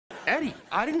Eddie,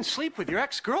 I didn't sleep with your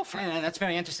ex-girlfriend. Yeah, that's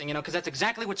very interesting, you know, because that's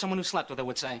exactly what someone who slept with her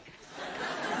would say.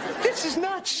 This is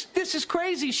nuts. This is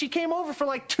crazy. She came over for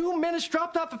like 2 minutes,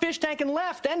 dropped off a fish tank, and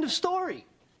left. End of story.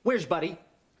 Where's Buddy?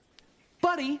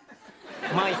 Buddy?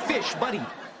 My fish, Buddy.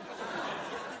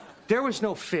 There was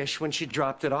no fish when she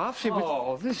dropped it off.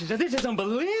 Oh, this is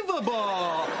unbelievable.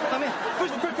 I mean,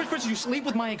 first you sleep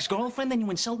with my ex-girlfriend, then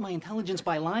you insult my intelligence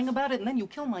by lying about it, and then you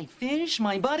kill my fish,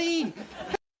 my buddy.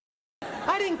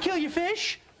 I didn't kill your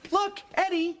fish. Look,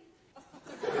 Eddie.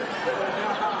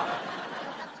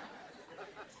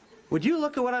 Would you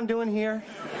look at what I'm doing here?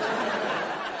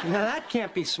 Now, that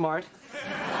can't be smart.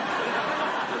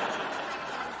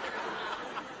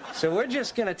 So we're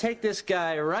just gonna take this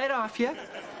guy right off you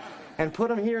and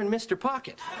put him here in Mr.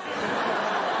 Pocket.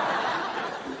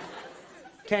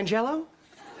 Tangelo?